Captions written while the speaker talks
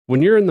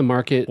When you're in the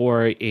market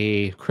for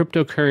a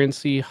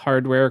cryptocurrency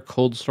hardware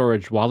cold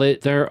storage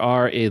wallet, there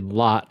are a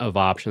lot of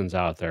options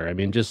out there. I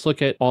mean, just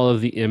look at all of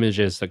the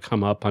images that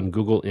come up on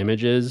Google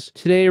Images.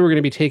 Today, we're going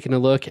to be taking a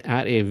look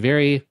at a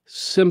very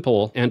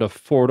simple and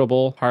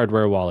affordable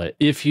hardware wallet.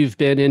 If you've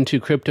been into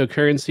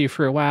cryptocurrency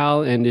for a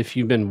while, and if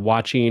you've been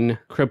watching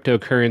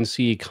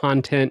cryptocurrency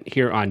content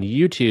here on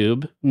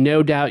YouTube,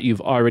 no doubt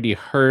you've already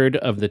heard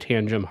of the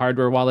Tangem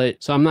hardware wallet.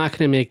 So I'm not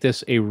going to make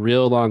this a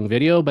real long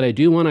video, but I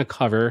do want to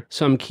cover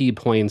some key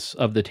points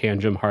of the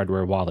Tangem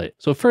hardware wallet.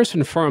 So first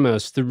and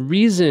foremost, the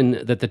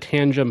reason that the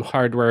Tangem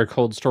hardware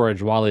cold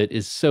storage wallet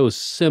is so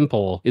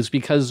simple is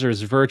because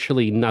there's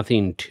virtually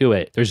nothing to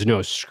it. There's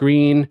no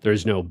screen,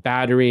 there's no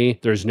battery,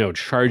 there's no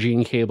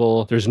charging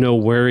cable, there's no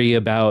worry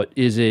about,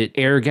 is it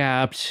air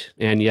gapped?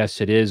 And yes,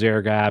 it is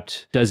air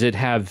gapped. Does it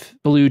have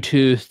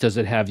Bluetooth? Does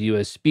it have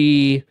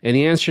USB? And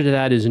the answer to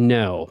that is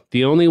no.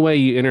 The only way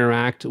you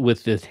interact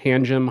with the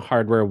Tangem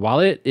hardware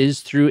wallet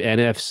is through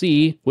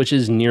NFC, which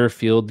is near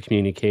field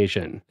communication.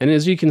 And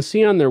as you can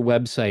see on their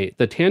website,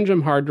 the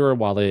Tangem hardware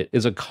wallet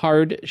is a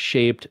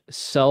card-shaped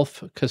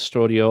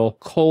self-custodial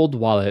cold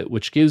wallet,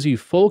 which gives you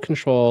full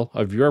control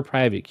of your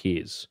private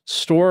keys.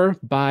 Store,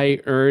 buy,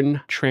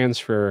 earn,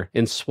 transfer,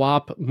 and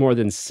swap more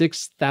than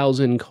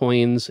 6,000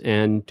 coins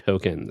and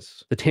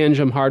tokens. The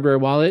Tangem hardware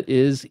wallet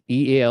is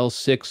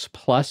EAL6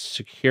 Plus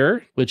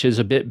secure, which is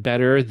a bit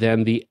better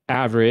than the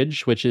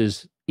average, which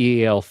is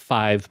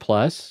EAL5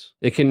 Plus.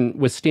 It can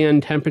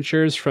withstand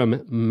temperatures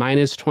from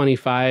minus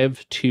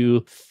 25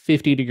 to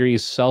 50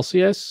 degrees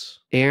Celsius.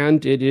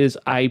 And it is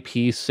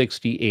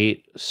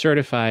IP68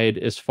 certified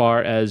as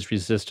far as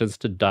resistance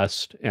to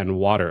dust and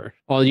water.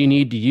 All you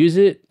need to use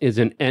it is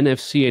an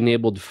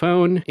NFC-enabled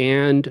phone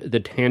and the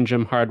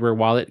Tangem hardware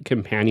wallet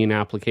companion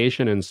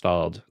application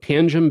installed.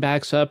 Tangem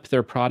backs up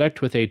their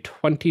product with a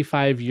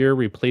 25-year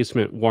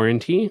replacement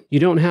warranty. You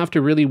don't have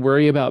to really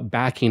worry about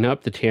backing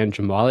up the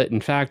Tangem wallet.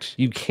 In fact,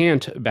 you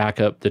can't back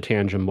up the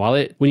Tangem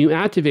wallet. When you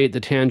activate the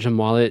Tangem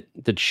wallet,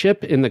 the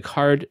chip in the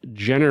card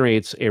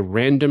generates a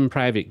random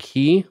private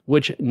key,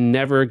 which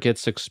never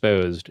gets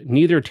exposed.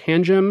 Neither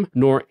Tangem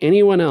nor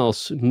anyone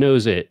else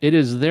knows it. It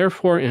is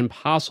therefore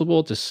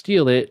impossible to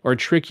steal it or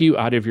trick you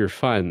out of your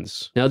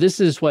funds. Now,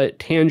 this is what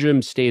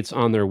Tangem states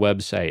on their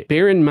website.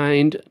 Bear in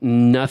mind,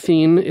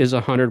 nothing is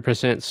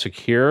 100%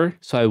 secure,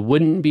 so I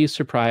wouldn't be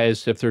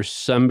surprised if there's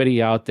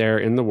somebody out there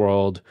in the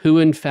world who,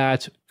 in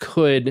fact,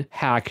 could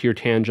hack your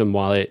Tangem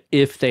wallet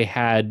if they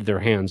had their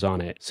hands on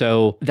it.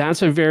 So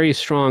that's a very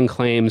strong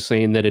claim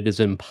saying that it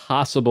is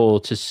impossible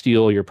to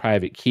steal your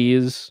private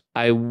keys.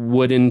 I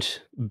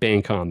wouldn't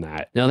bank on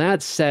that. Now,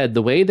 that said,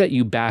 the way that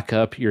you back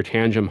up your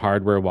Tangem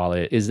hardware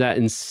wallet is that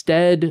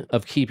instead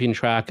of keeping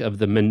track of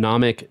the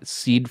mnemonic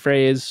seed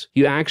phrase,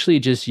 you actually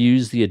just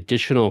use the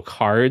additional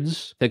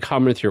cards that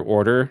come with your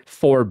order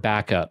for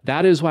backup.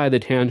 That is why the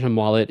Tangem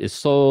wallet is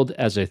sold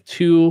as a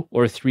 2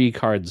 or 3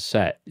 card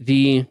set.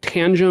 The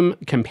Tangem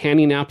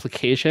companion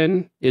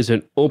application is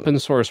an open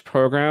source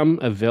program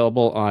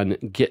available on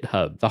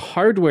GitHub. The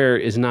hardware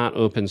is not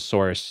open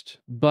sourced,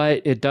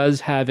 but it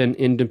does have an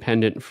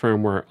independent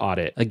firmware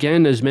audit.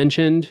 Again, as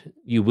mentioned,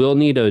 you will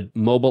need a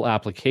mobile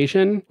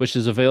application, which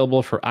is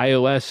available for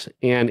iOS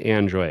and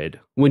Android.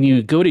 When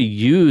you go to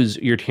use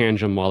your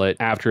Tangem wallet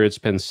after it's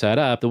been set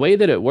up, the way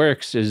that it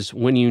works is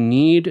when you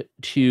need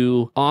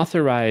to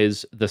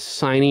authorize the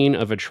signing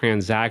of a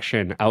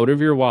transaction out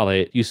of your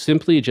wallet, you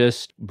simply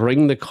just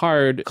bring the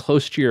card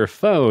close to your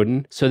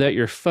phone so that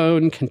your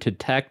phone can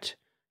detect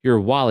your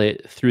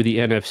wallet through the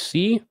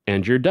NFC,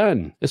 and you're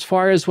done. As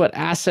far as what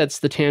assets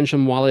the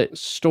Tangem wallet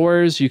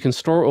stores, you can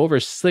store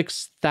over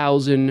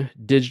 6,000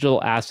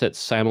 digital assets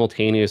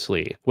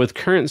simultaneously. With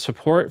current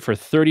support for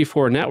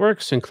 34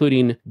 networks,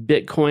 including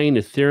Bitcoin,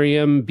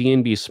 Ethereum,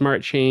 BNB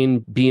Smart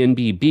Chain,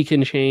 BNB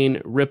Beacon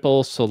Chain,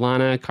 Ripple,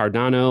 Solana,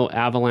 Cardano,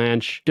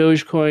 Avalanche,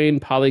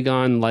 Dogecoin,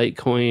 Polygon,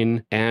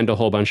 Litecoin, and a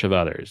whole bunch of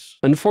others.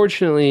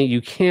 Unfortunately,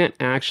 you can't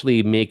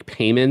actually make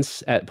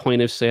payments at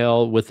point of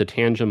sale with the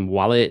Tangem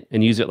wallet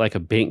and use it like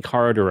a bank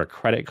card or a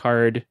credit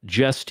card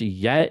just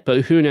yet,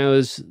 but who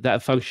knows,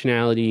 that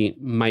functionality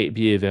might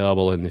be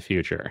available in the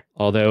future.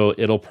 Although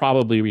it'll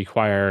probably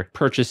require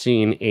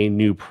purchasing a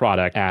new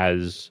product,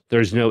 as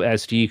there's no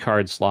SD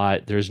card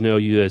slot, there's no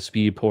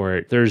USB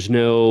port, there's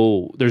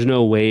no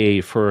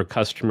way for a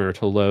customer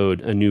to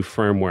load a new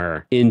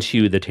firmware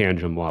into the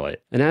Tangem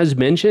wallet. And as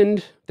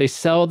mentioned, they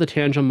sell the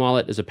Tangem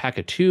wallet as a pack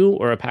of 2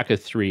 or a pack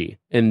of 3.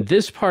 And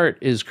this part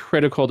is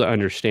critical to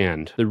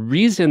understand. The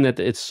reason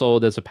that it's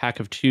sold as a pack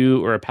of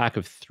 2 or a pack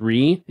of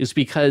 3 is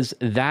because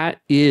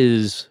that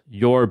is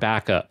your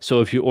backup.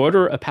 So if you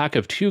order a pack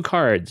of 2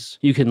 cards,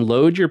 you can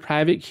load your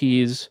private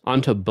keys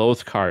onto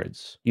both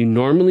cards. You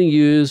normally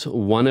use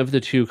one of the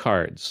 2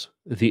 cards.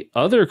 The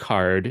other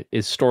card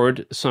is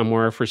stored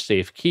somewhere for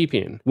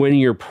safekeeping. When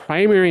your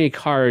primary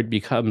card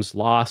becomes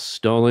lost,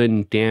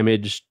 stolen,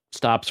 damaged,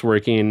 stops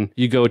working,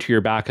 you go to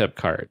your backup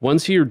card.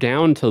 Once you're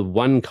down to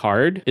one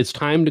card, it's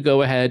time to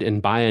go ahead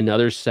and buy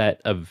another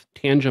set of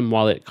Tangem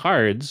wallet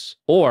cards,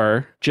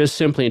 or just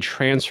simply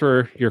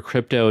transfer your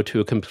crypto to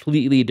a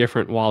completely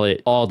different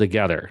wallet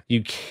altogether.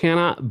 You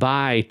cannot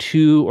buy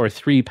 2 or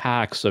 3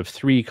 packs of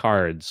 3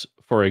 cards,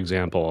 for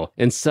example,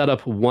 and set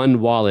up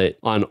one wallet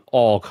on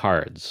all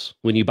cards.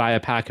 When you buy a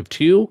pack of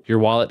 2, your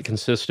wallet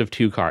consists of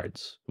 2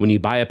 cards. When you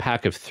buy a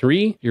pack of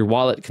 3, your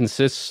wallet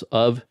consists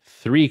of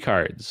 3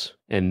 cards.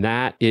 And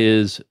that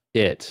is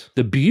it.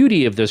 The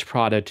beauty of this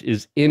product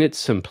is in its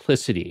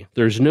simplicity.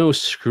 There's no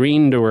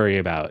screen to worry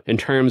about in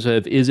terms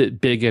of, is it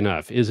big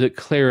enough? Is it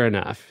clear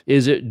enough?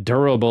 Is it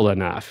durable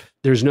enough?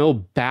 There's no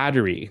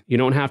battery. You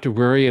don't have to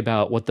worry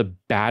about what the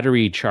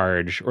battery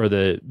charge or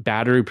the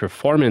battery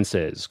performance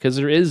is, because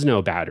there is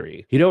no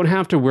battery. You don't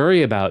have to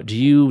worry about, do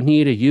you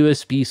need a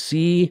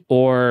USB-C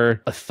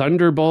or a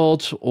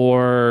Thunderbolt,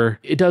 or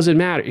it doesn't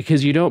matter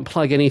because you don't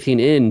plug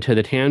anything into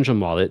the Tangem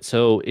wallet,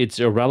 so it's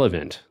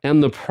irrelevant.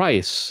 And the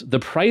price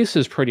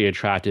is pretty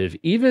attractive.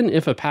 Even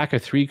if a pack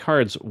of 3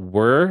 cards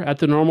were at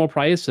the normal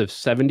price of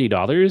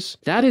 $70,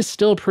 that is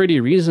still pretty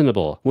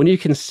reasonable. When you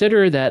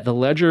consider that the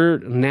Ledger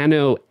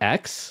Nano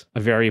X, a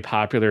very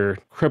popular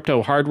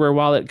crypto hardware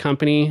wallet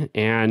company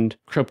and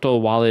crypto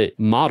wallet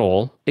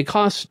model, it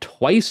costs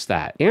twice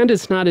that. And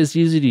it's not as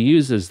easy to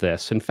use as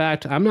this. In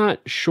fact, I'm not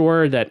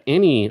sure that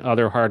any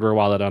other hardware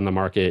wallet on the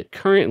market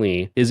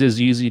currently is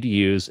as easy to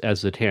use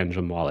as the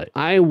Tangem wallet.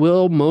 I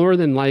will more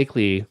than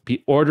likely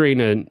be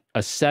ordering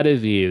a set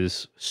of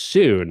these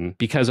soon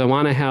because I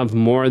want to have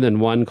more than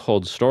one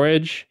cold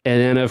storage.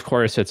 And then of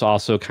course, it's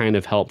also kind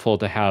of helpful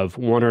to have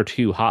 1 or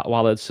 2 hot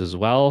wallets as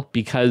well,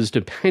 because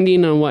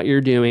depending on what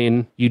you're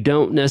doing, you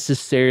don't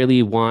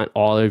necessarily want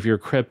all of your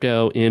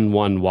crypto in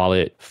one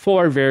wallet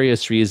for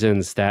various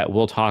reasons that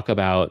we'll talk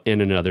about in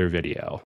another video.